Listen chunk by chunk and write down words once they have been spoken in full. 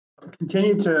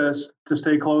continue to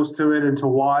stay close to it and to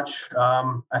watch.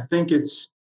 I think you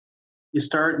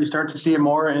start to see it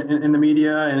more in the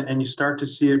media, and you start to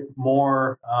see it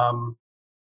more. I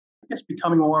guess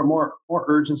becoming more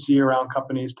urgency around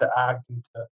companies to act and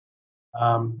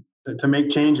to make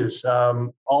changes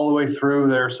all the way through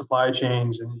their supply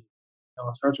chains. And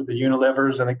it starts with the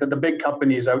Unilevers. I think that the big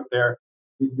companies out there,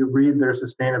 you read their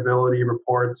sustainability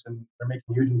reports, and they're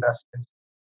making huge investments in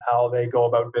how they go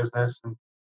about business. And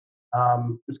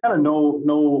there's kind of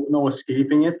no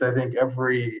escaping it. I think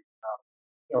every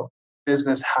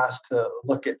business has to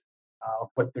look at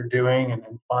what they're doing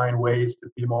and find ways to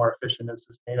be more efficient and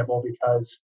sustainable,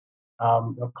 because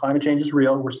climate change is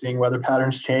real. We're seeing weather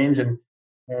patterns change, and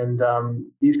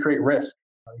these create risk.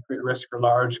 They create risk for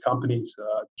large companies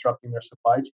disrupting their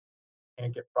supply chain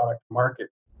and get product to market.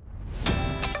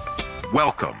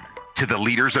 Welcome to the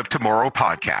Leaders of Tomorrow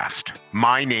podcast.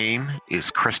 My name is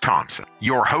Chris Thompson,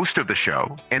 your host of the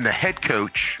show and the head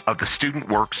coach of the Student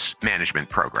Works Management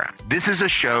Program. This is a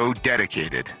show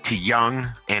dedicated to young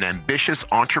and ambitious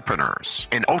entrepreneurs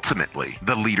and ultimately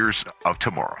the leaders of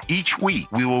tomorrow. Each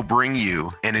week, we will bring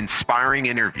you an inspiring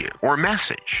interview or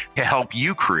message to help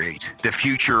you create the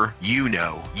future you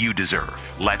know you deserve.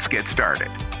 Let's get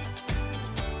started.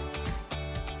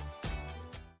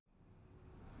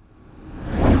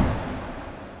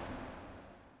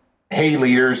 Hey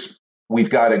leaders, we've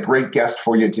got a great guest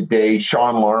for you today.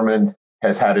 Sean Larmond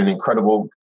has had an incredible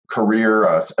career,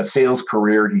 a sales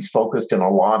career. He's focused in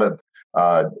a lot of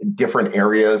different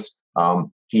areas.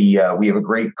 We have a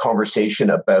great conversation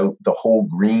about the whole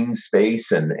green space,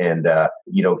 and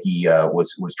he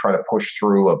was trying to push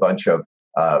through a bunch of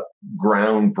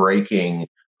groundbreaking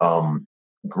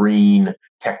green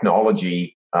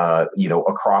technology,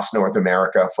 across North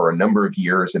America for a number of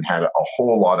years, and had a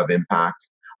whole lot of impact.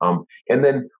 And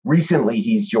then recently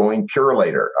he's joined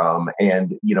Purolator,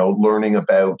 and learning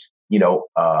about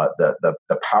the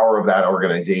power of that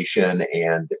organization,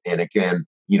 and again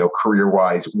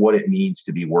career-wise what it means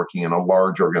to be working in a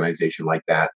large organization like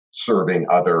that, serving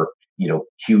other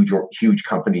huge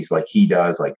companies like he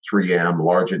does, like 3M,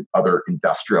 large other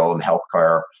industrial and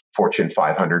healthcare Fortune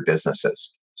 500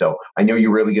 businesses. So I know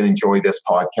you're really going to enjoy this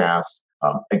podcast.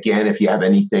 Again, if you have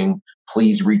anything,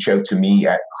 please reach out to me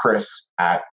at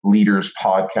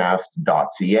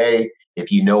chris@leaderspodcast.ca.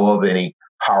 If you know of any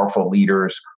powerful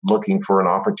leaders looking for an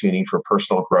opportunity for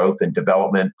personal growth and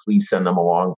development, please send them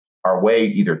along our way,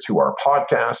 either to our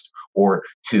podcast or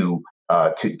to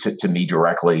me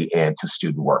directly and to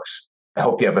Student Works. I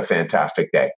hope you have a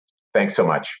fantastic day. Thanks so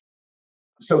much.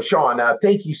 So Sean,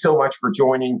 thank you so much for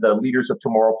joining the Leaders of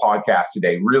Tomorrow podcast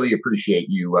today. Really appreciate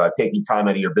you taking time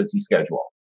out of your busy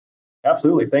schedule.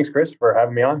 Absolutely. Thanks, Chris, for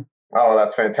having me on. Oh,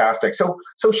 that's fantastic. So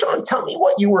Sean, tell me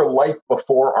what you were like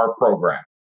before our program.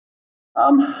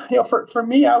 For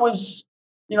me, I was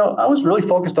really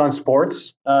focused on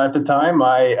sports at the time.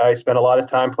 I spent a lot of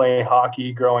time playing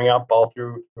hockey growing up, all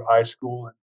through high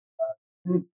school,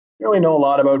 and didn't really know a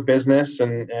lot about business,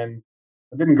 and I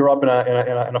didn't grow up in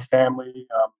a family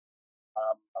of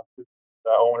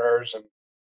owners, and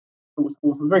was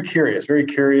very curious.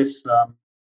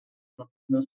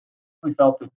 I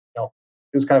felt that it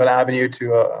was kind of an avenue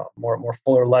to a more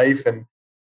fuller life, and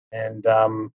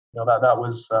that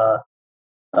was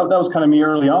kind of me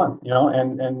early on,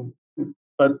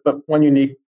 but one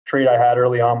unique trait I had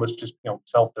early on was just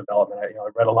self-development. I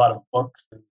read a lot of books,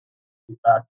 and in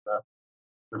fact,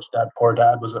 Rich Dad Poor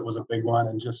Dad was a big one,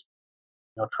 and just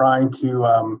trying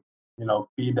to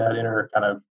feed that inner kind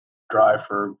of drive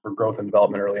for growth and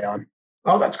development early on.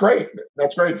 Oh, that's great.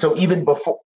 That's great. So even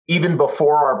before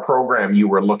our program, you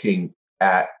were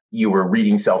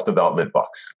reading self-development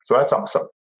books. So that's awesome.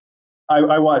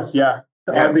 I was, yeah.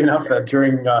 Oddly enough,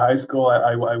 during high school,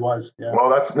 I was, yeah. Well,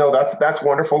 that's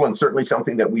wonderful, and certainly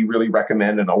something that we really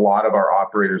recommend, and a lot of our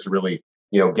operators really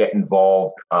get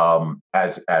involved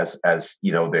as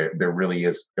there really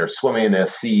is, they're swimming in a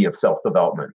sea of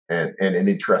self-development and an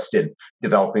interest in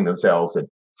developing themselves and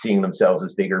seeing themselves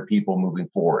as bigger people moving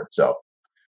forward. So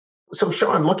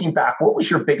Sean, looking back, what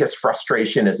was your biggest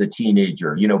frustration as a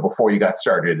teenager, before you got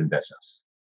started in business?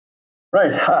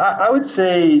 Right. I would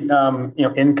say,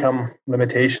 income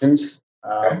limitations.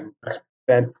 Okay. I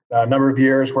spent a number of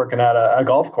years working at a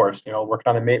golf course, working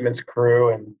on the maintenance crew,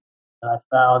 and I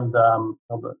found the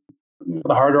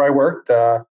harder I worked,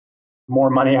 the more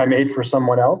money I made for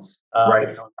someone else.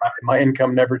 Right. My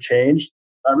income never changed.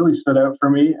 That really stood out for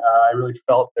me. I really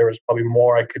felt there was probably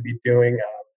more I could be doing,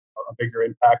 a bigger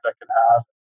impact I could have,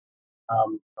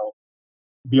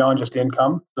 beyond just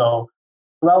income. So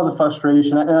So that was a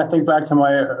frustration. And I think back to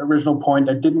my original point,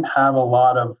 I didn't have a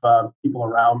lot of people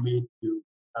around me to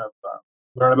kind of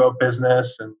learn about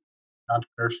business and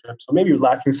entrepreneurship. So maybe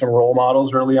lacking some role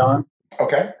models early on.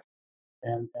 Okay.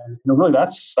 Really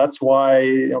that's why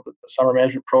the summer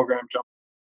management program jumped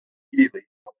immediately.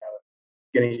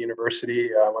 Getting to university,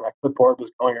 when that clipboard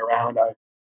was going around, I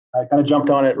kind of jumped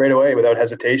on it right away without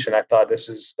hesitation. I thought this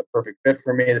is the perfect fit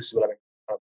for me. This is what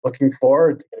I'm looking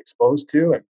for to get exposed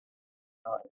to, and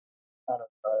uh, kind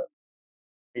of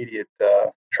immediate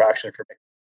traction for me.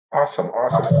 Awesome.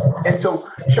 Awesome. And so,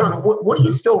 Sean, what do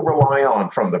you still rely on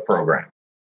from the program?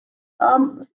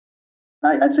 Um,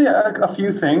 I'd say a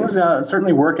few things.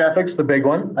 Certainly, work ethic's the big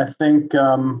one. I think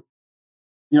you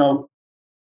know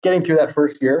getting through that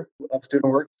first year of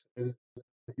student work is a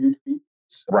huge feat.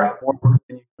 It's Right. more work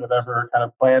than you could have ever kind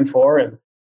of planned for, and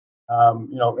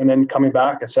and then coming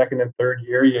back a second and third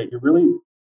year, you really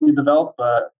you develop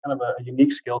kind of a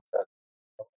unique skill set.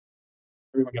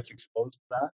 Everyone gets exposed to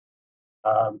that.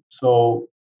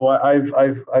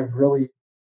 I've really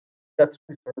that's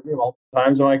served me multiple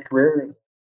times in my career.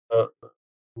 The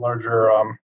larger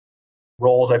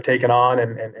roles I've taken on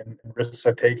and risks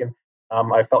I've taken,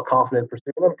 I felt confident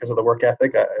pursuing them because of the work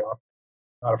ethic. I'm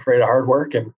not afraid of hard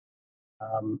work, and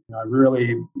I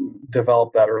really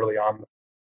developed that early on.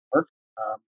 Work.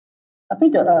 Um, I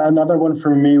think another one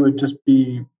for me would just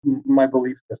be my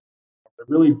belief system. It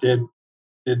really did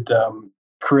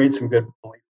create some good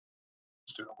belief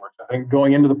student work. I think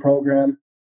going into the program,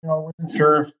 I wasn't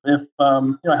sure if I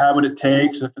have what it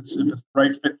takes, if it's the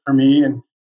right fit for me, and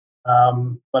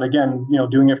but again,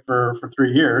 doing it for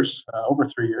 3 years, over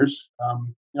 3 years,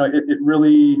 it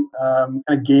really kind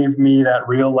of gave me that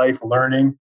real life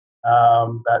learning,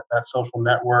 that social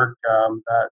network,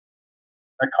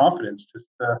 that confidence, just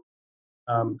to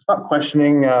stop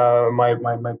questioning my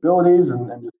abilities,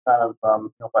 and just kind of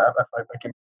if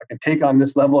I can take on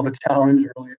this level of a challenge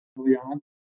early on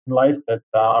in life, that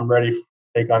I'm ready to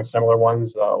take on similar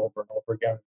ones over and over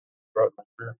again throughout my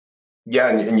career. Yeah,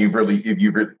 and you've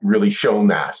really shown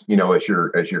that,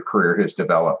 as your career has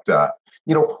developed.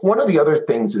 One of the other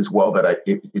things as well that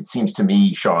it seems to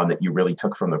me, Sean, that you really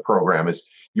took from the program is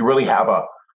you really have a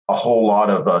whole lot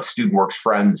of student works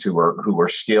friends who are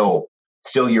still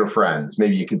your friends.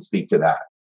 Maybe you can speak to that.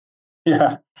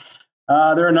 Yeah,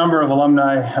 there are a number of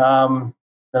alumni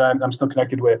that I'm still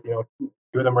connected with. Two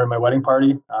of them were in my wedding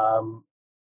party.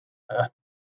 A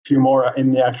few more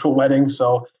in the actual wedding.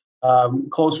 So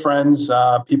close friends,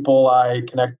 people I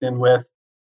connect in with.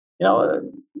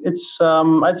 It's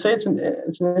I'd say it's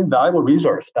an invaluable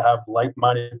resource to have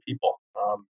like-minded people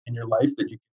in your life that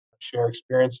you can share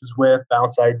experiences with,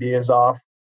 bounce ideas off.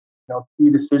 Key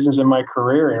decisions in my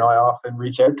career. I often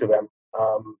reach out to them,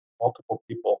 multiple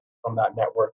people from that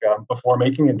network, before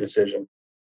making a decision,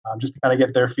 just to kind of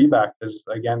get their feedback. Because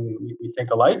again, we think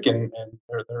alike, and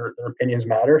their opinions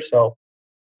matter. So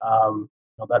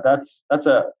that's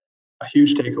a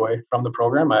huge takeaway from the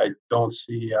program. I don't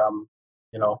see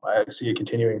I see it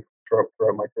continuing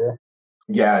throughout my career.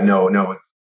 Yeah, no,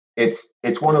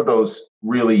 it's one of those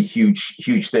really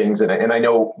huge things, and I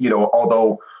know,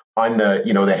 although I'm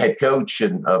the head coach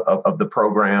and of the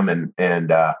program,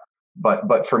 and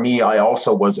but for me, I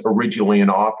also was originally an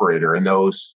operator, and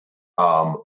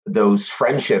those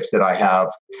friendships that I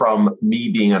have from me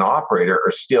being an operator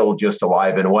are still just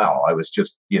alive and well. I was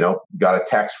just, got a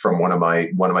text from one of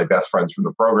my best friends from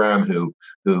the program who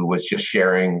was just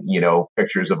sharing,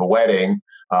 pictures of a wedding,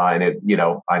 and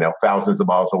I know thousands of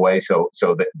miles away. So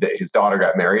that his daughter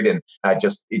got married, and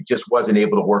it just wasn't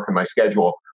able to work in my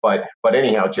schedule. But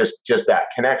anyhow, just that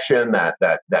connection,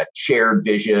 that shared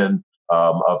vision,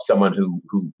 of someone who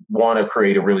want to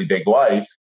create a really big life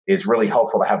is really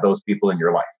helpful to have those people in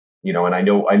your life. And I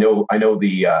know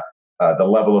the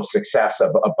level of success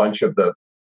of a bunch of the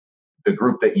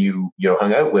group that you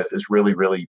hung out with is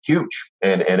really huge,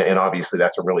 and obviously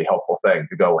that's a really helpful thing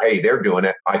to go, hey, they're doing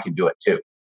it, I can do it too.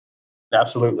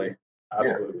 Absolutely, Yeah.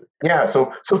 absolutely. Yeah.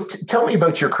 So tell me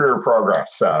about your career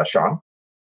progress, Sean.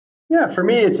 Yeah, for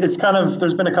me, it's kind of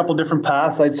there's been a couple different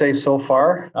paths I'd say so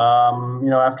far.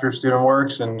 After student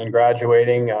works and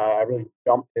graduating, I really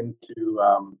jumped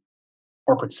into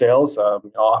corporate sales,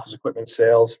 office equipment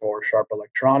sales for Sharp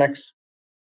Electronics.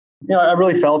 I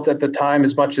really felt at the time,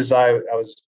 as much as I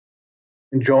was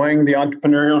enjoying the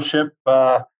entrepreneurship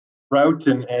route,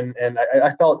 and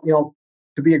I felt,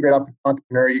 to be a great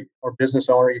entrepreneur or business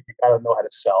owner, you got to know how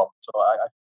to sell. So I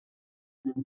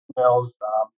did sales,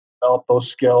 developed those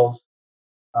skills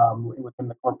within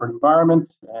the corporate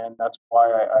environment, and that's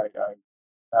why I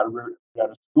got a route out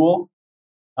of school.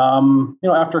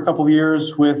 After a couple of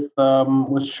years with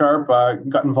Sharp,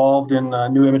 got involved in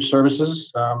New Image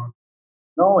Services. And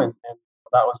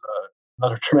that was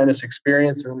another tremendous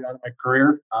experience early on in my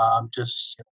career.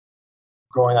 Just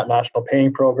growing that national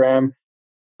painting program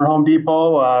for Home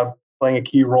Depot, playing a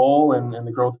key role in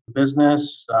the growth of the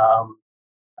business.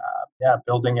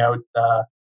 Building out the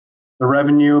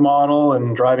revenue model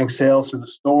and driving sales through the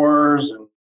stores and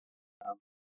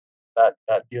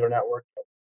that dealer network,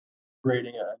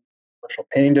 creating a commercial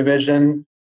painting division,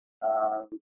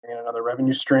 and another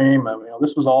revenue stream.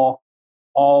 This was all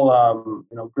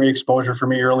great exposure for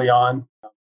me early on.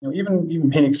 Even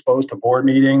being exposed to board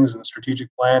meetings and strategic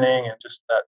planning and just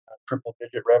that triple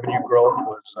digit revenue growth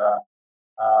was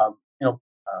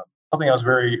something I was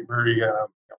very very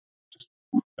just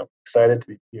excited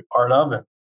to be a part of and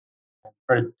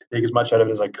try to take as much out of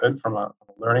it as I could from a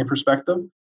learning perspective.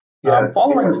 Yeah.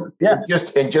 Following, yeah.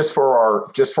 Just for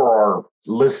our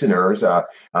listeners,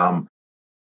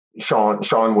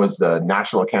 Sean was the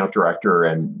national account director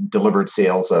and delivered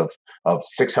sales of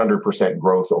 600%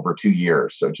 growth over 2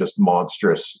 years. So just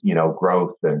monstrous,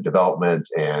 growth and development,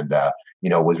 and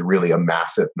was really a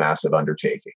massive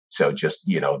undertaking. So just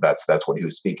that's what he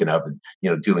was speaking of,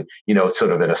 and doing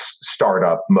sort of in a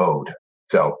startup mode.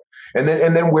 So and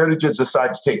then where did you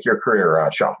decide to take your career,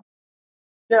 Sean?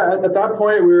 Yeah, at that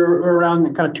point we were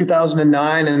around kind of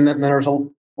 2009, and then there was a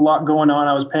lot going on.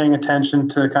 I was paying attention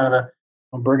to kind of the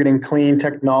burgeoning clean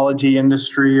technology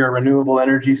industry or renewable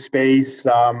energy space.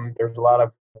 There's a lot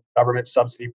of government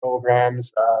subsidy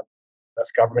programs.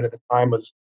 U.S. government at the time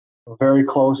was very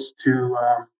close to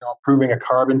approving a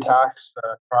carbon tax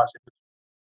across it,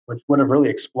 which would have really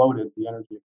exploded the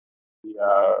energy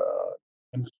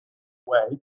industry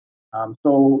way.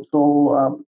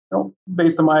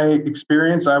 Based on my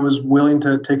experience, I was willing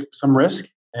to take some risk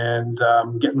and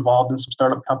get involved in some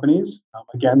startup companies.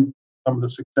 Again, some of the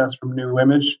success from New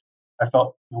Image, I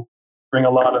felt bring a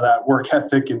lot of that work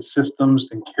ethic and systems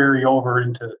and carry over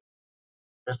into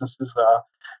businesses.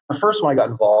 The first one I got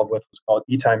involved with was called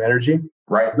eTime Energy.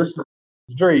 Right. This is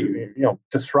very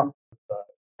disruptive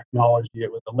technology.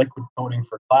 It was a liquid coating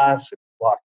for glass. It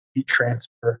blocked heat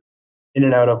transfer in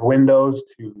and out of windows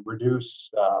to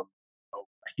reduce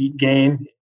heat gain,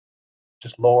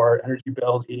 just lower energy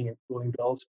bills, heating and cooling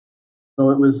bills. So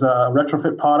it was a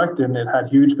retrofit product, and it had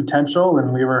huge potential.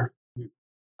 And we were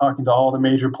talking to all the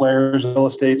major players in the real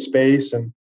estate space,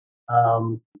 and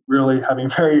really having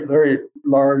very, very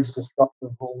large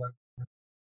disruptive role. And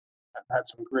had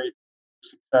some great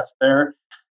success there.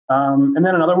 And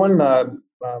then another one,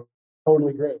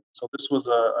 Totally Great. So this was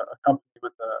a company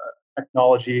with a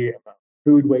technology,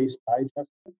 food waste digester.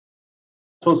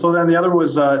 So then the other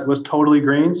was Totally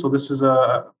Green. So this is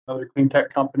another clean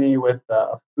tech company with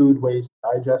a food waste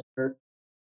digester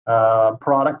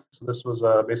product. So this was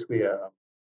basically a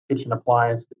kitchen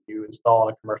appliance that you install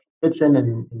in a commercial kitchen,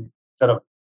 and instead of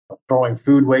throwing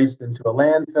food waste into a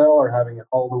landfill or having it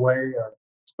hauled away or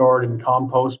stored in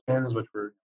compost bins, which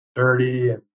were dirty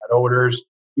and had odors,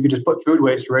 you could just put food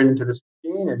waste right into this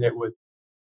machine, and it would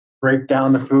break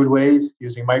down the food waste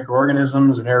using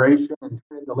microorganisms and aeration and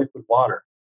turn it into liquid water,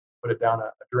 put it down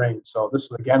a drain. So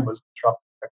this again was disruptive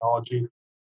technology.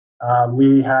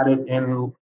 We had it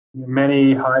in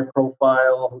many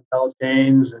high-profile hotel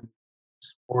chains and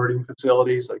sporting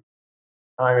facilities like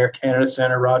Air Canada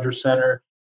Centre, Rogers Centre,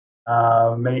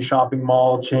 many shopping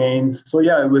mall chains. So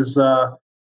yeah, it was a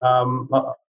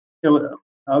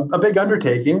big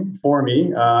undertaking for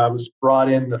me. I was brought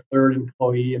in the third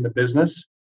employee in the business.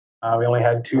 We only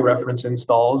had 2 reference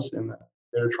installs in the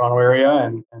Greater Toronto area,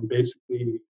 and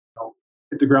basically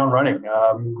hit the ground running.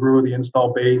 Grew the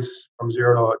install base from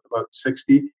 0 to about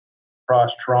 60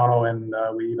 across Toronto, and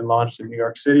we even launched in New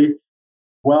York City.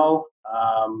 Well,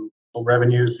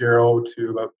 revenue 0 to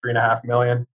about $3.5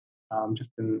 million, just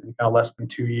in kind of less than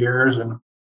 2 years, and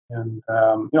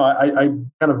I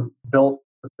kind of built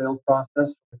the sales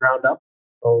process from the ground up.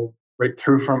 So right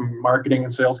through from marketing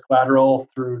and sales collateral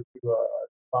through to a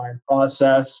defined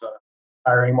process,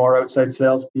 hiring more outside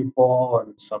salespeople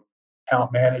and some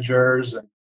account managers, and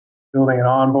building an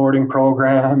onboarding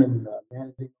program and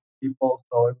managing people.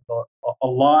 So it's a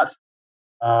lot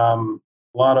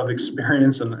of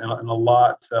experience and a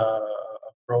lot of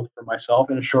growth for myself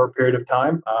in a short period of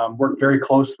time. Worked very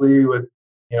closely with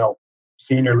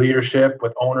senior leadership,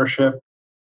 with ownership,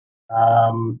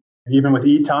 and even with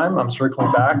eTime. I'm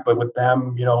circling back, but with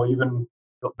them, even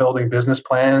building business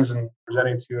plans and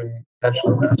presenting to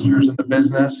potential investors in the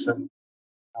business, and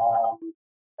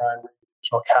trying to raise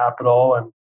additional capital.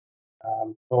 And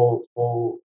so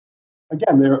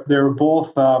again, they were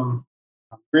both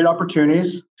great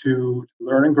opportunities to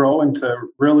learn and grow and to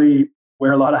really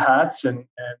wear a lot of hats and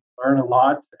learn a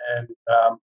lot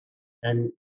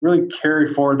and really carry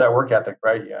forward that work ethic,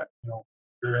 right? Yeah.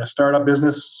 You're in a startup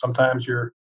business. Sometimes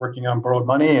you're working on borrowed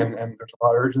money and there's a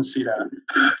lot of urgency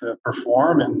to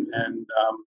perform. And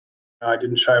I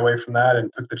didn't shy away from that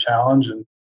and took the challenge. And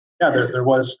yeah, there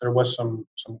was some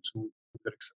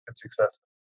good success.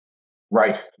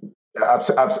 Right.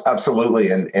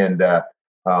 Absolutely. And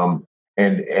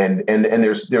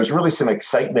there's really some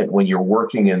excitement when you're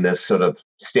working in this sort of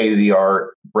state of the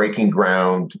art, breaking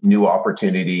ground, new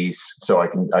opportunities. So I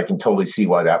can totally see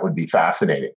why that would be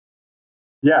fascinating.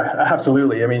 Yeah,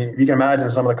 absolutely. I mean, you can imagine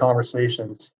some of the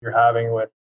conversations you're having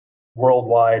with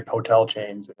worldwide hotel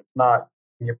chains. It's not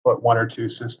you put one or two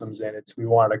systems in. It's we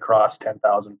wanted to cross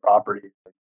 10,000 properties.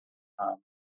 Um,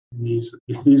 these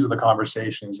were the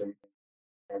conversations, and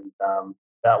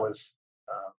that was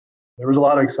there was a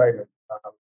lot of excitement.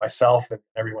 Myself and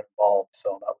everyone involved.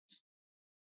 So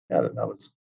that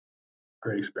was a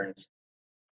great experience.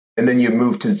 And then you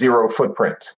moved to Zero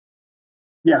Footprint.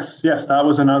 Yes, that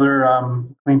was another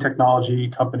clean technology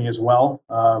company as well.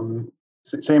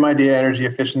 Same idea, energy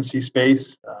efficiency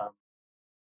space.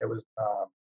 It was a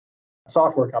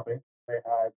software company. They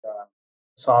had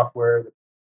software that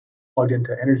plugged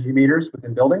into energy meters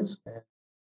within buildings, and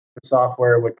the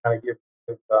software would kind of give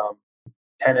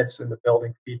tenants in the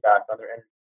building feedback on their energy.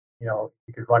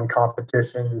 You could run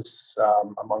competitions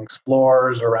amongst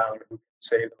floors around who can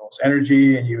save the most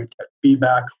energy, and you would get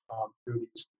feedback through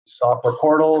these software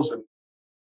portals. And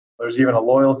there's even a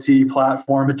loyalty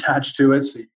platform attached to it,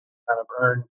 so you kind of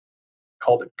earn,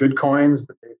 called it good coins,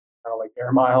 but they kind of like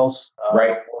air miles,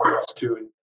 right, to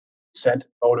incent and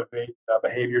motivate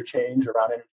behavior change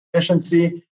around energy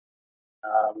efficiency.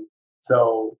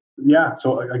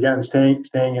 So again,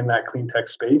 staying in that clean tech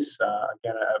space,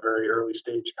 again, a very early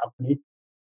stage company,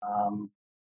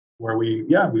 where we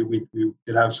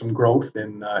did have some growth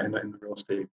in the real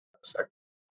estate sector.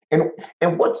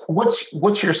 And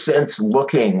what's your sense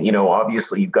looking?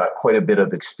 Obviously you've got quite a bit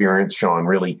of experience, Sean,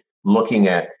 really looking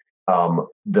at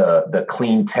the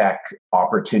clean tech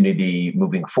opportunity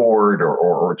moving forward,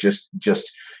 or just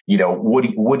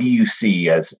what do you see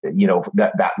as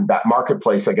that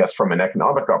marketplace, I guess, from an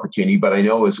economic opportunity, but I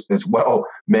know as well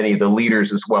many of the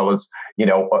leaders, as well as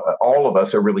all of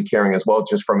us, are really caring as well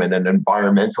just from an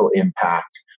environmental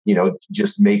impact,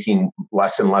 just making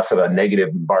less and less of a negative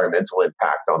environmental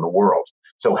impact on the world.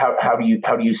 So how do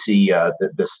you see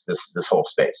this whole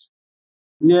space?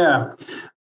 Yeah.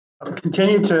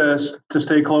 Continue to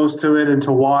stay close to it and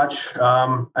to watch.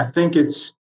 I think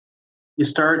you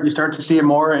start to see it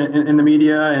more in the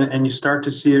media, and you start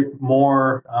to see it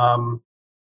more. I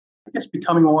guess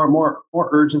becoming more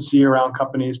urgency around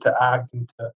companies to act and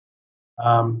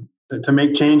to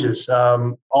make changes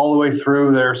all the way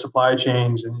through their supply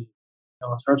chains. And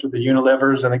it starts with the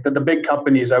Unilevers. I think that the big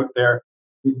companies out there,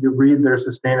 you read their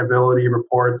sustainability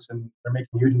reports, and they're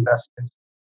making huge investments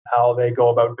in how they go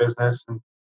about business. And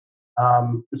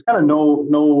there's kind of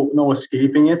no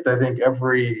escaping it. I think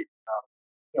every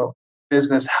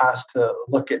business has to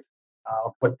look at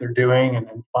what they're doing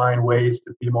and find ways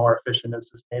to be more efficient and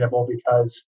sustainable,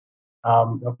 because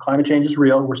climate change is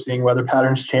real. We're seeing weather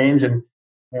patterns change, and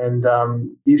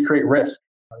these create risk.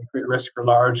 They create risk for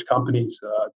large companies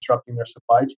disrupting their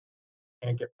supply chain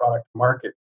and get product to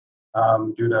market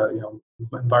due to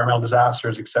environmental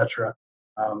disasters, etc.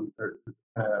 They're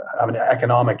have an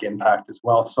economic impact as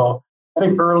well. So I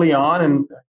think early on, and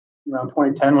around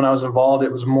 2010 when I was involved,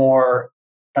 it was more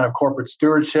kind of corporate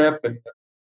stewardship and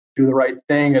do the right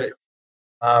thing. There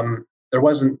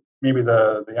wasn't maybe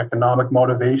the economic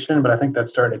motivation, but I think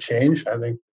that's starting to change. I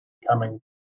think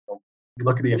you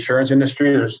look at the insurance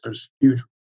industry, there's huge,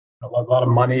 a lot of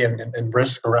money and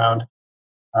risk around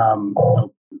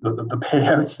the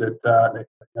payouts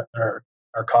that are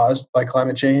caused by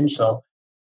climate change. So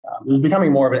there's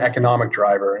becoming more of an economic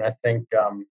driver, and I think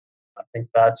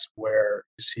that's where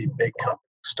you see big companies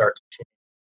start to change,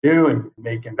 do and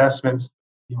make investments,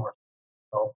 be more.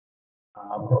 So,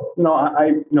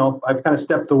 I've kind of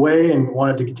stepped away and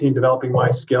wanted to continue developing my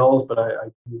skills, but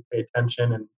I do pay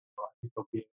attention, and I think there'll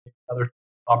be another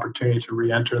opportunity to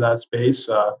re-enter that space,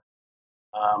 in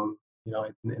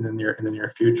the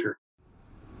near future.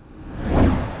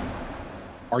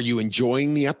 Are you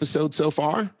enjoying the episode so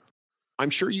far? I'm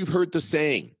sure you've heard the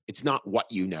saying, it's not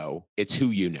what you know, it's who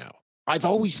you know. I've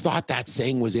always thought that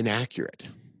saying was inaccurate.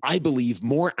 I believe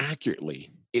more accurately,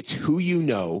 it's who you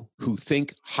know who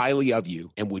think highly of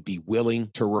you and would be willing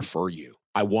to refer you.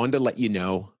 I wanted to let you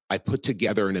know I put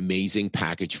together an amazing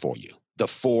package for you, the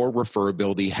 4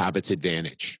 Referability Habits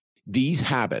Advantage. These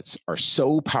habits are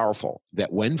so powerful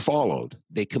that when followed,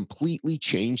 they completely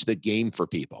change the game for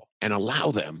people and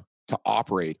allow them to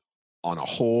operate on a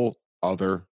whole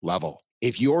other level.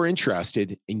 If you're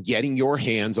interested in getting your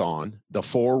hands on the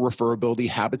 4 Referability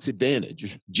Habits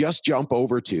Advantage, just jump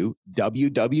over to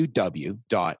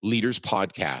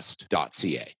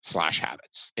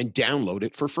www.leaderspodcast.ca/habits and download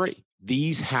it for free.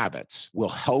 These habits will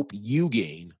help you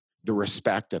gain the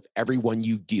respect of everyone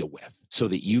you deal with so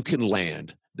that you can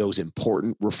land those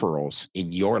important referrals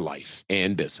in your life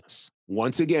and business.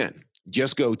 Once again,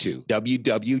 just go to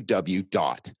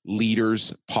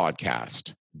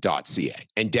www.leaderspodcast.ca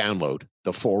and download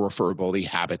the 4 Referability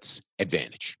Habits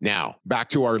Advantage. Now, back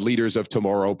to our Leaders of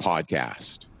Tomorrow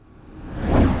podcast.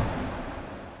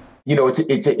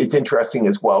 It's interesting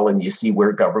as well, and you see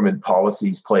where government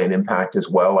policies play an impact as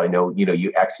well. I know,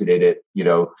 you exited it,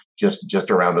 just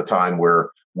around the time where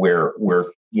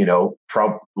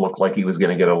Trump looked like he was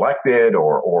going to get elected,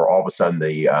 or all of a sudden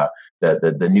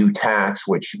the new tax,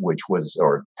 which was,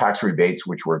 or tax rebates,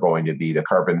 which were going to be the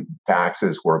carbon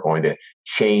taxes, were going to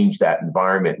change that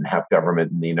environment and have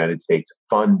government in the United States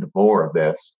fund more of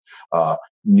this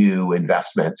new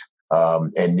investment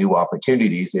and new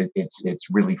opportunities. It's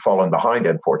really fallen behind,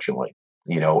 unfortunately,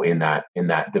 in that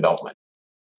development.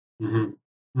 Mm-hmm.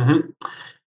 Mm-hmm.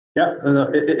 Yeah,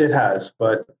 it has,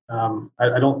 but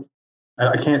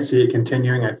I can't see it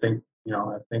continuing. I think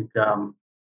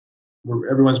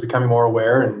everyone's becoming more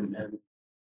aware, and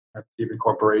even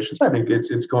corporations. I think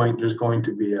there's going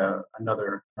to be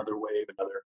another wave,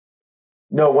 another.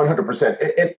 No,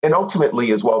 100%. And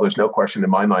ultimately as well, there's no question in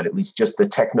my mind, at least, just the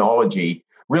technology,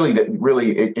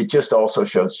 it just also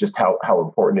shows just how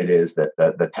important it is that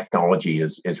the technology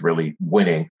is really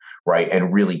winning, right?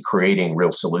 And really creating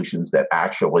real solutions that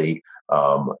actually,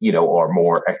 are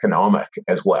more economic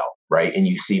as well, right? And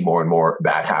you see more and more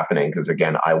that happening because,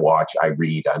 again, I watch, I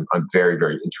read, I'm very,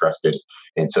 very interested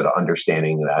in sort of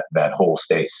understanding that whole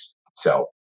space. So.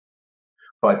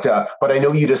 But I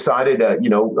know you decided,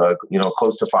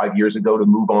 close to 5 years ago, to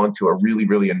move on to a really,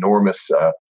 really enormous,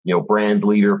 brand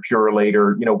leader,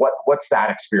 Purolator. What's that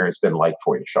experience been like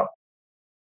for you, Sean?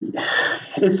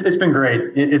 It's been great.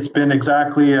 It's been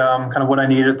exactly kind of what I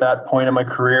needed at that point in my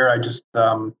career. I just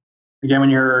again,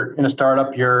 when you're in a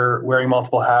startup, you're wearing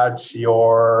multiple hats. There's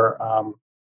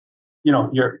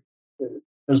not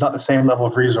the same level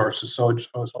of resources. So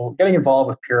getting involved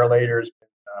with Purolator has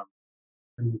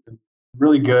been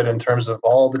really good in terms of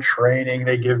all the training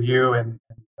they give you, and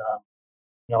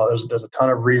there's a ton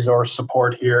of resource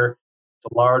support here. It's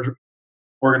a large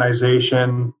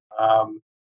organization.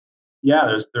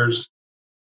 There's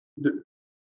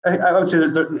I would say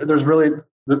that there's really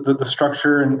the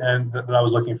structure and that I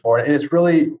was looking for, and it's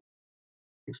really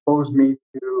exposed me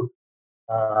to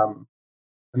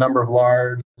the number of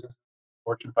large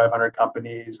Fortune 500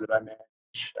 companies that I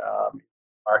manage,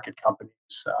 market companies,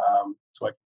 so I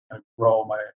can kind of grow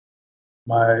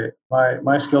my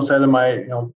skill set and my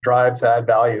drive to add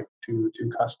value to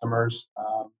customers.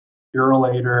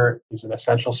 Purolator is an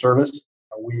essential service.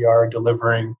 We are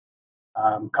delivering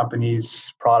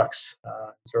companies' products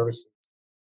and services to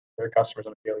their customers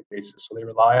on a daily basis. So they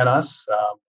rely on us,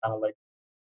 kind of like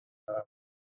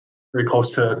very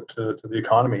close to the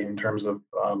economy in terms of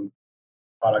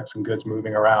products and goods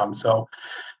moving around. So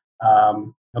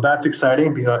that's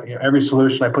exciting because every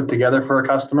solution I put together for a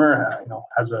customer,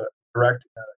 has a direct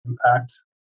impact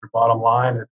on your bottom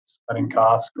line. It's cutting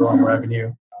costs, growing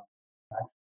revenue,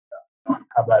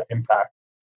 have that impact.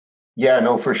 Yeah,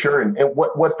 no, for sure. And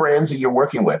what brands are you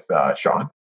working with, Sean?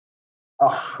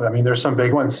 There's some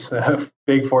big ones,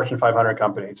 big Fortune 500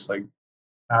 companies, like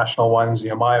national ones.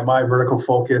 My vertical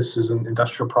focus is in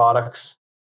industrial products.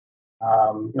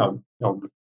 The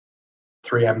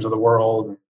 3Ms of the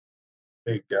world,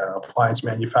 big appliance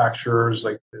manufacturers,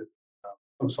 like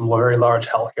some very large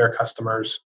healthcare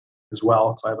customers as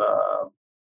well. So I have a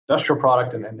industrial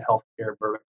product and healthcare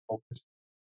vertical focus.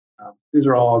 These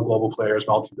are all global players,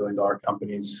 multi-billion-dollar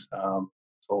companies.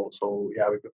 We've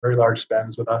got very large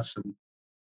spends with us, and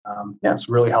it's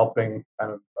really helping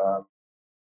kind of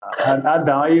add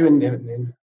value and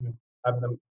have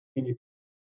them continue to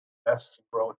invest and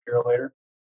grow with Purolator.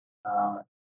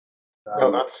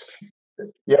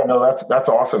 That's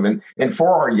awesome. And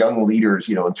for our young leaders,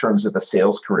 in terms of the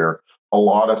sales career, a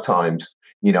lot of times,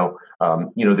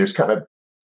 there's kind of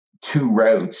two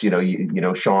routes.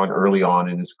 Sean early on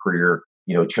in his career,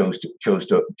 chose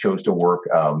to work,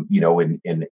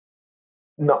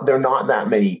 there are not that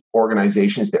many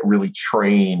organizations that really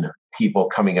train people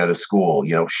coming out of school.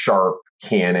 Sharp,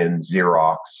 Canon,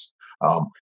 Xerox.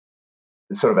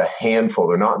 sort of a handful.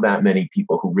 There are not that many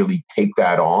people who really take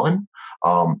that on.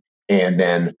 And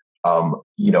then,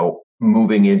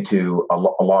 moving into a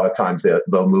lot of times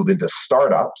they'll move into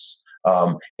startups.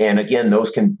 And again, those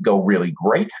can go really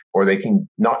great, or they can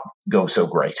not go so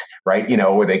great, right?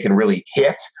 Or they can really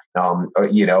hit,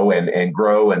 and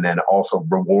grow, and then also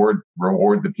reward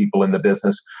the people in the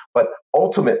business. But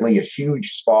ultimately, a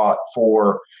huge spot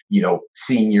for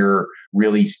senior,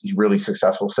 really really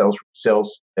successful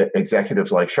sales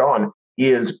executives like Sean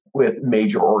is with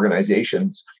major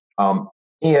organizations,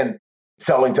 and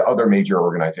selling to other major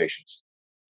organizations.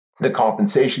 The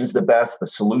compensation is the best, the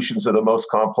solutions are the most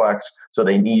complex, so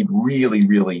they need really,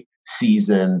 really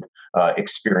seasoned,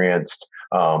 experienced,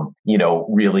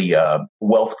 really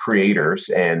wealth creators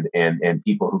and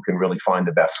people who can really find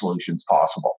the best solutions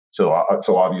possible. So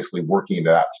obviously, working into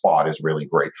that spot is really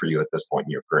great for you at this point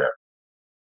in your career.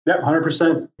 Yeah,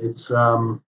 100%. It's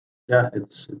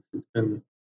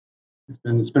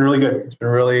it's been really good. It's been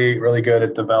really, really good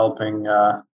at developing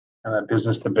kind of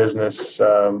business to business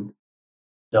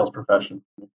sales profession.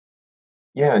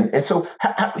 Yeah, and so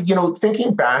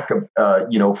thinking back,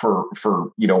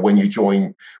 for when you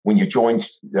joined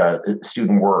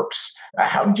Student Works,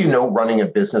 how did you know running a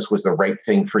business was the right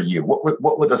thing for you?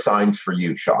 What were the signs for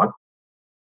you, Sean?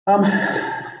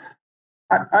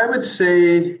 I would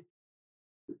say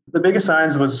the biggest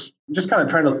signs was just kind of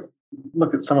trying to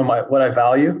look at some of what I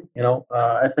value.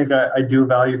 I think I do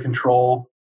value control,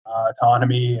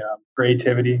 autonomy,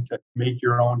 creativity to make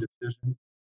your own decisions.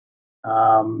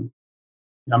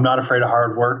 I'm not afraid of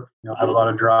hard work. Have a lot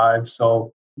of drive.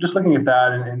 So just looking at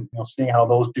that and seeing how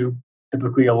those do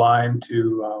typically align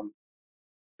to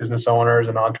business owners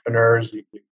and entrepreneurs, you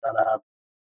gotta have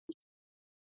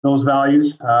those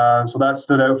values. So that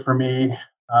stood out for me.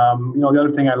 The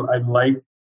other thing I like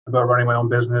about running my own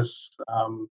business,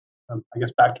 I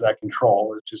guess back to that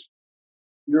control, is just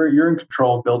you're in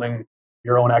control of building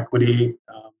your own equity,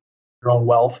 your own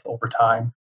wealth over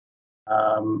time.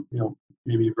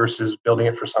 Maybe versus building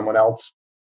it for someone else.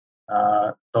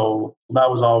 So that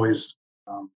was always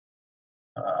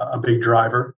a big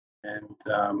driver, and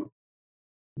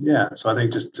so I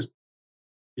think just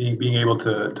being able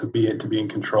to be in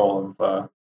control of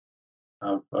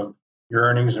your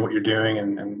earnings and what you're doing,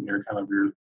 and your kind of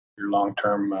your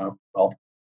long-term wealth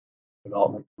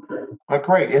development.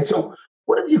 Great. And so,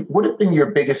 what have been your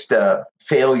biggest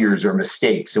failures or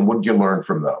mistakes, and what did you learn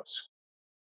from those?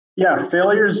 Yeah,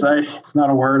 failures, it's not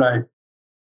a word I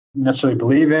necessarily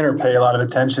believe in or pay a lot of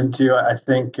attention to. I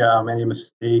think any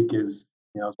mistake is,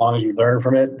 as long as you learn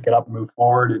from it, get up and move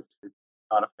forward, it's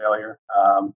not a failure.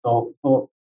 So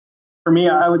for me,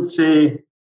 I would say,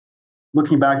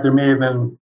 looking back, there may have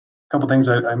been a couple things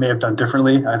I may have done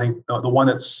differently. I think the one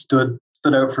that stood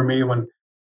out for me when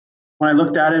I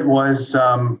looked at it was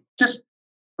just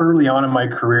early on in my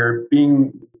career,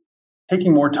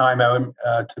 taking more time out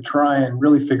to try and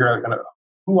really figure out kind of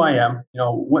who I am,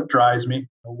 what drives me,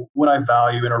 what I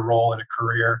value in a role, in a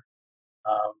career,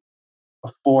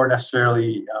 before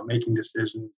necessarily making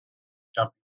decisions,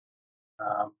 jumping.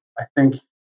 I think,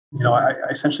 I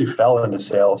essentially fell into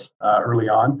sales early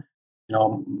on.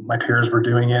 My peers were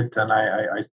doing it, and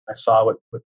I saw what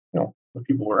what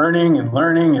people were earning and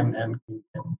learning, and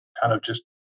kind of just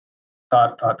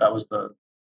thought that was the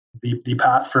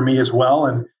path for me as well,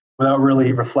 and without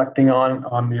really reflecting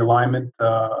on the alignment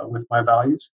with my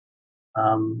values.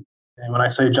 And when I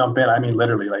say jump in, I mean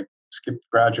literally like skip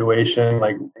graduation,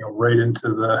 like right into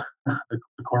the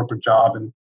corporate job,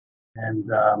 and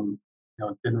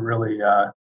didn't really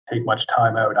take much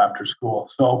time out after school.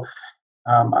 So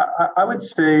I would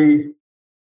say,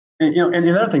 and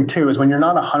the other thing too is when you're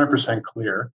not 100%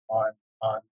 clear on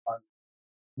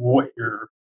what your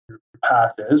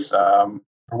path is, or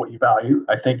what you value,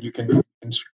 I think you can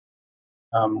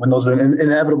when those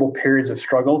inevitable periods of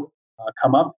struggle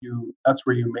come up, that's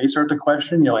where you may start to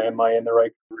question, am I in the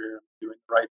right career, doing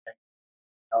the right thing?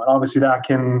 And obviously that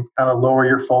can kind of lower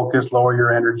your focus, lower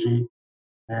your energy.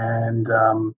 And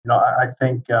I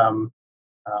think I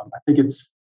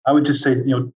would just say,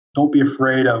 don't be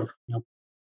afraid of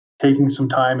taking some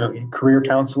time in career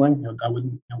counseling. I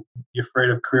wouldn't be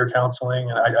afraid of career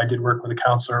counseling. And I did work with a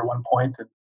counselor at one point, and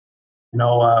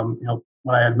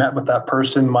when I had met with that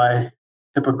person, my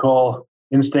typical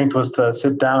instinct was to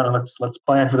sit down and let's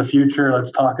plan for the future.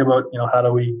 Let's talk about how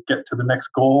do we get to the next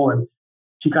goal. And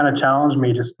she kind of challenged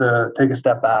me just to take a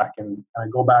step back and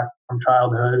go back from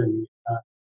childhood and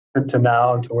to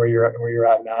now, and to where you're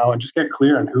at now, and just get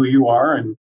clear on who you are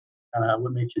and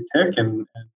what makes you tick, and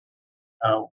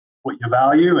what you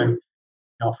value. And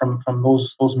from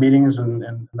those meetings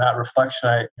and that reflection,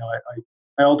 I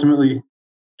ultimately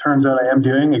turns out I am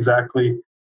doing exactly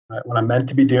what I'm meant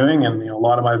to be doing, and a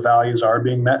lot of my values are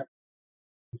being met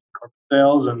in corporate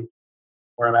sales and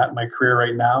where I'm at in my career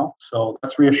right now. So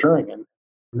that's reassuring. And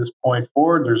from this point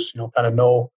forward, there's kind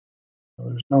of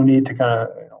there's no need to kind of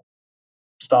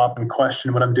stop and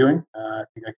question what I'm doing. I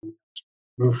think I can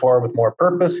move forward with more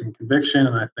purpose and conviction,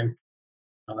 and I think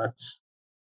that's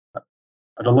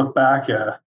to look back.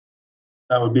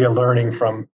 That would be a learning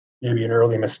from maybe an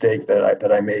early mistake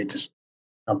that I made, just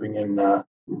jumping in kind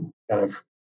of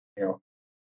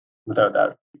without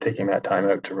that taking that time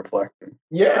out to reflect.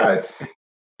 Yeah,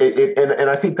 and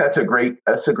I think that's a great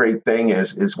thing.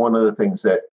 Is one of the things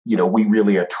that we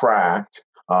really attract.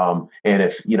 And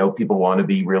if people want to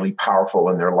be really powerful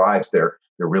in their lives, they're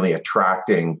really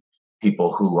attracting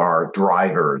people who are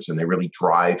drivers, and they really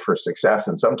drive for success.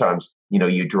 And sometimes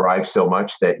you drive so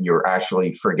much that you're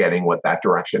actually forgetting what that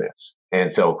direction is.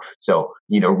 And so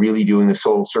really doing the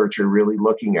soul search, you're really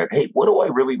looking at, hey, what do I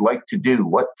really like to do?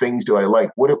 What things do I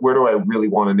like? Where do I really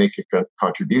want to make a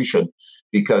contribution?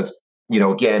 Because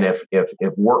again, if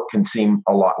work can seem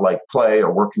a lot like play,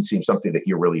 or work can seem something that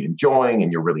you're really enjoying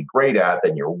and you're really great at,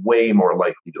 then you're way more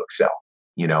likely to excel.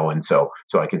 And so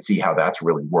I can see how that's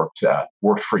really worked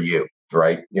for you,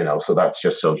 right? So that's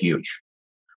just so huge.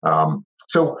 As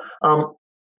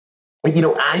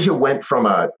you went from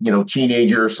a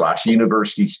teenager /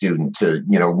 university student to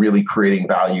really creating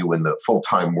value in the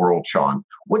full-time world, Sean,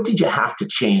 what did you have to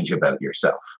change about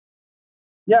yourself?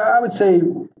 Yeah, I would say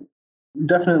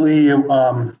definitely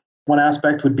one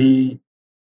aspect would be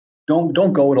don't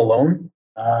go it alone.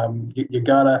 You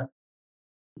gotta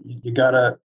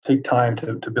take time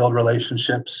to build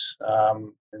relationships.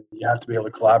 And you have to be able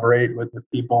to collaborate with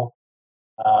people.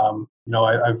 I've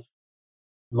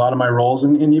a lot of my roles,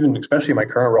 and even especially my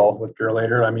current role with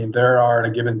Purolator. I mean, there are in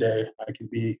a given day I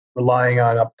could be relying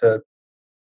on up to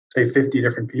say 50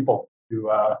 different people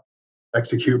to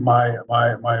execute my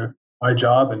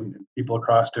job, and people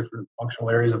across different functional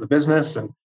areas of the business.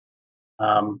 And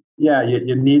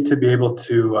you need to be able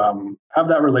to have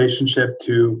that relationship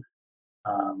to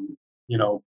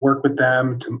work with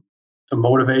them, to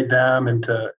motivate them, and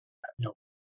to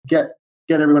get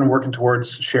everyone working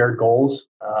towards shared goals.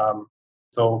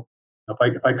 So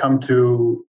if I come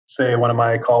to say one of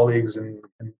my colleagues in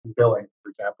billing, for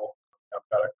example, I've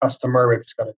got a customer, we've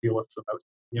just got to deal with some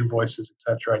invoices,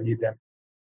 etc. I need them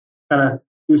kind of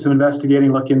do some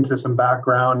investigating, look into some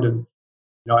background, and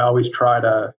I always try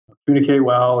to communicate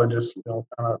well and just kind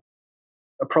of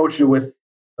approach it with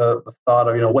the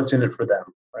thought of what's in it for them,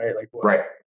 right? Like, right.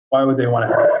 Why would they want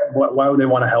to help? Why would they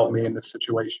want to help me in this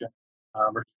situation?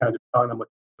 Or kind of just telling them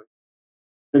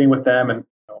sitting with them and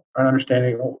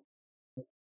understanding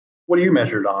what are you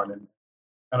measured on, and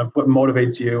kind of what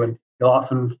motivates you. And you'll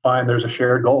often find there's a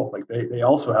shared goal. Like they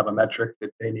also have a metric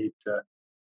that they need to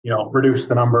reduce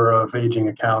the number of aging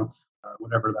accounts,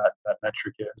 whatever that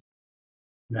metric is.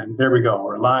 And then there we go.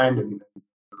 We're aligned and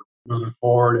moving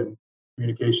forward, and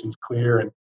communication's clear.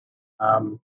 And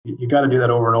you got to do that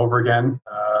over and over again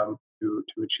to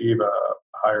achieve a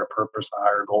higher purpose, a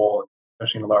higher goal,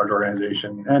 especially in a large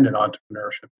organization and in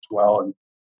entrepreneurship as well. And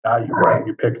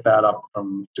you pick that up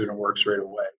from Student Works right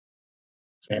away.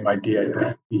 Same idea. At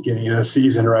the beginning of the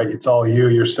season, right? It's all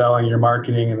you're selling, you're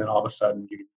marketing, and then all of a sudden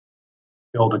you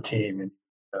build a team and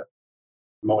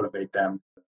motivate them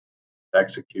to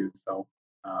execute. So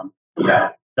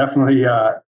definitely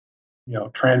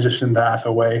transition that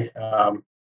away.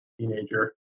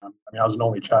 Teenager. I was an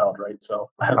only child, right? So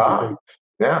that's a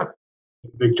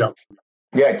big jump.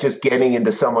 Yeah, just getting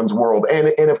into someone's world,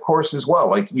 and of course as well,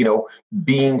 like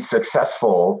being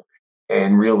successful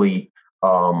and really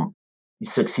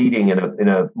succeeding in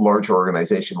a large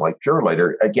organization like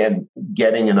Purolator. Again,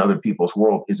 getting in other people's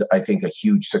world is, I think, a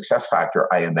huge success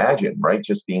factor. I imagine, right?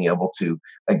 Just being able to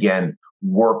again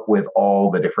work with all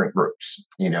the different groups,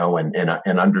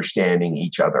 and understanding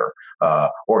each other,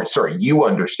 you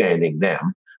understanding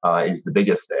them. Is the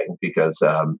biggest thing, because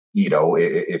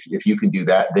if you can do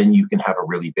that, then you can have a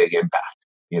really big impact.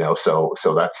 So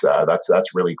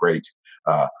that's really great.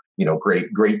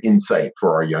 Great insight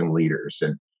for our young leaders.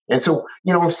 And so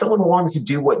if someone wants to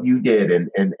do what you did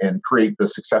and create the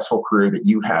successful career that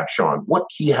you have, Sean, what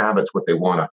key habits would they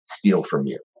want to steal from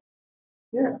you?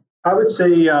 Yeah, I would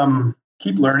say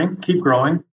keep learning, keep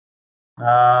growing.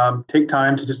 Take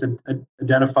time to just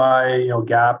identify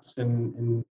gaps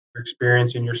in your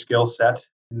experience in your skill set,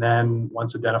 and then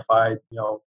once identified,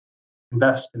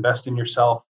 invest in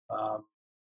yourself.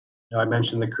 I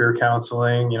mentioned the career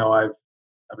counseling. I've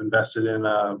invested in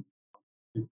an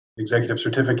executive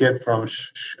certificate from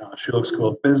Schulich School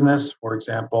of Business, for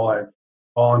example. I've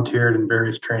volunteered in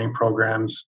various training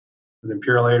programs within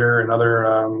Purolator and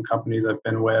other companies I've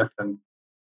been with, and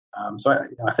so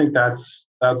I think that's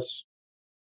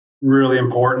really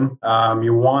important.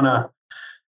 You want to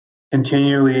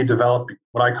continually develop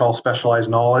what I call specialized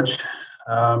knowledge,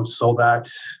 so that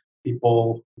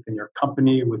people within your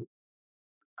company, with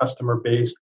customer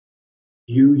base,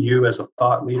 view you as a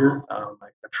thought leader,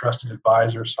 like a trusted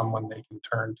advisor, someone they can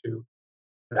turn to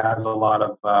that has a lot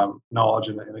of knowledge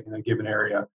in a given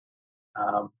area.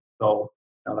 So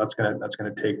that's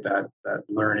gonna take that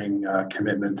learning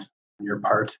commitment on your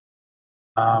part.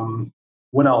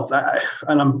 What else?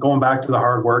 And I'm going back to the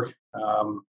hard work.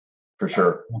 For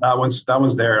sure. That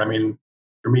one's there. I mean,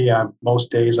 for me, most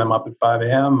days I'm up at 5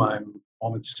 a.m. I'm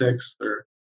home at 6 or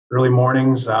early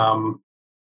mornings.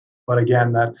 But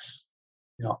again, that's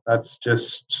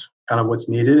just kind of what's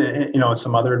needed. And,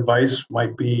 some other advice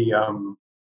might be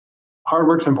hard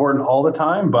work's important all the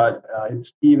time, but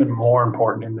it's even more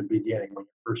important in the beginning when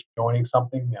you're first joining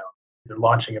something. Either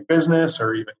launching a business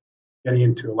or even getting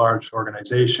into a large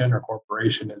organization or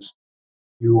corporation. Is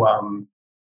you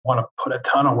want to put a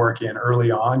ton of work in early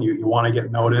on. You want to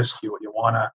get noticed. You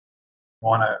want to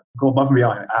go above and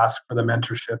beyond and ask for the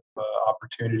mentorship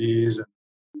opportunities and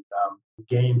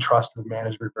gain trust of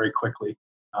management very quickly,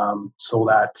 so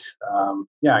that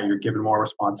you're given more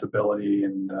responsibility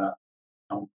and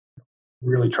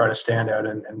really try to stand out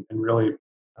and really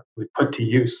put to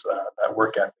use that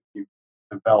work ethic you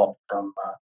developed from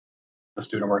the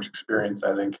Student Works experience.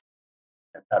 I think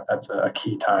that's a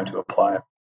key time to apply it.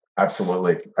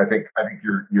 Absolutely. I think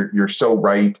you're so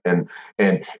right. And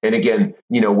again,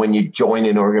 when you join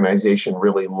an organization,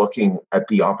 really looking at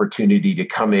the opportunity to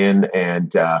come in.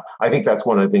 And I think that's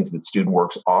one of the things that Student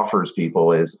Works offers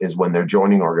people is when they're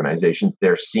joining organizations,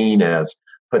 they're seen as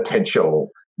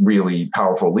potential really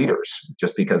powerful leaders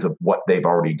just because of what they've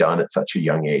already done at such a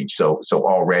young age. So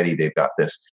already they've got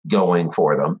this going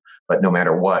for them. But no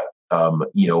matter what,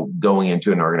 going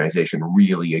into an organization,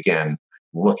 really, again,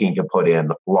 looking to put in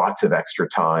lots of extra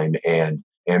time and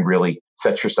really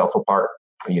set yourself apart,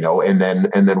 and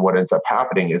then what ends up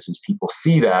happening is people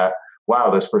see that, wow,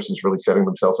 this person's really setting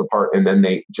themselves apart. And then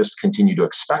they just continue to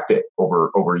expect it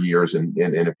over years and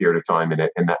in a period of time.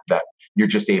 And that you're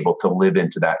just able to live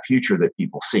into that future that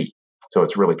people see. So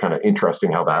it's really kind of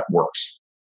interesting how that works.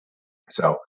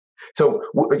 So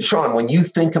Sean, when you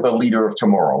think of a leader of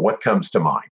tomorrow, what comes to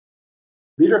mind?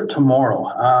 Leader of tomorrow.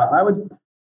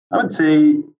 I would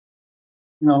say,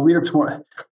 leader of tomorrow.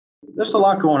 There's a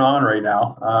lot going on right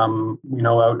now.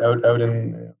 Out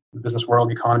in the business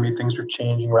world, economy, things are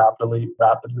changing rapidly.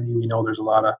 We know there's a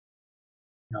lot of,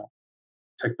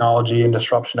 technology and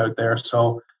disruption out there.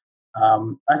 So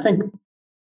I think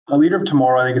a leader of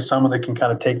tomorrow, I think, is someone that can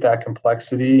kind of take that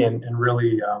complexity and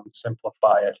really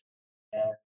simplify it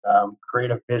and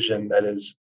create a vision that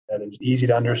is easy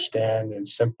to understand and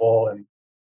simple and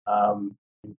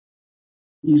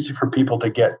easy for people to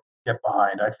get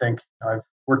behind. I think I've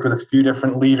worked with a few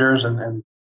different leaders, and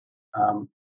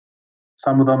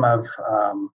some of them have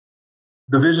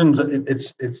the visions.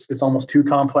 It's almost too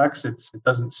complex. It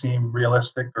doesn't seem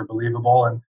realistic or believable,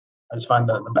 and I just find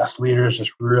that the best leaders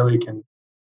just really can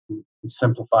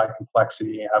simplify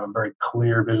complexity and have a very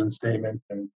clear vision statement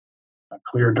and a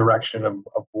clear direction of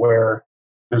where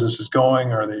business is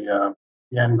going or the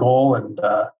end goal, and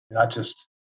that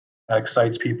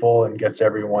excites people and gets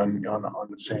everyone on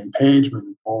the same page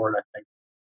moving forward. I think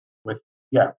with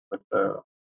like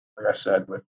I said,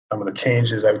 with some of the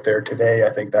changes out there today, I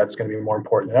think that's going to be more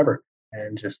important than ever.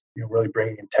 And just really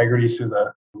bringing integrity to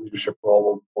the leadership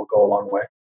role will go a long way.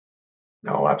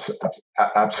 No,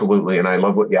 absolutely. And I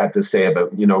love what you had to say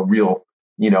about,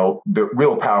 the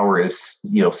real power is,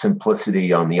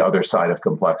 simplicity on the other side of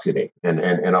complexity.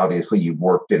 And obviously you've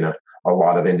worked in a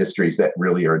lot of industries that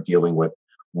really are dealing with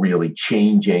really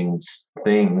changing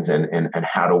things and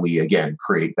how do we, again,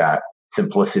 create that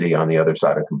simplicity on the other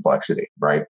side of complexity,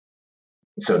 right?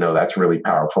 So no, that's really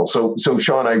powerful. So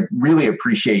Sean, I really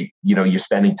appreciate, you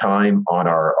spending time on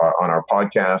our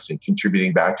podcast and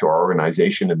contributing back to our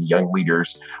organization and the young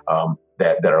leaders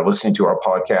that are listening to our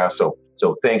podcast.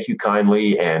 So thank you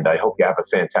kindly, and I hope you have a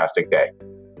fantastic day.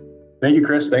 Thank you,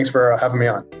 Chris. Thanks for having me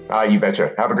on. You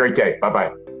betcha. Have a great day.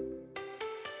 Bye-bye.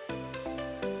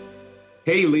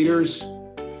 Hey, leaders.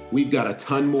 We've got a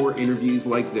ton more interviews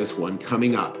like this one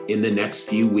coming up in the next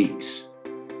few weeks.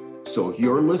 So if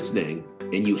you're listening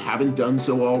and you haven't done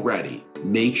so already,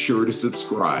 make sure to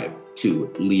subscribe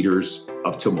to Leaders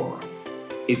of Tomorrow.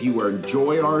 If you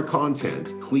enjoy our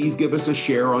content, please give us a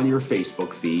share on your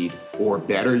Facebook feed, or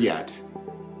better yet,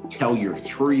 tell your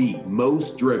 3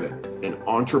 most driven and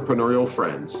entrepreneurial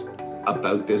friends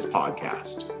about this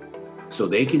podcast. so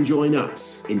they can join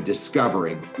us in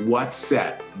discovering what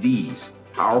set these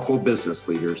powerful business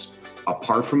leaders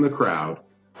apart from the crowd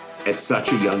at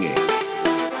such a young age.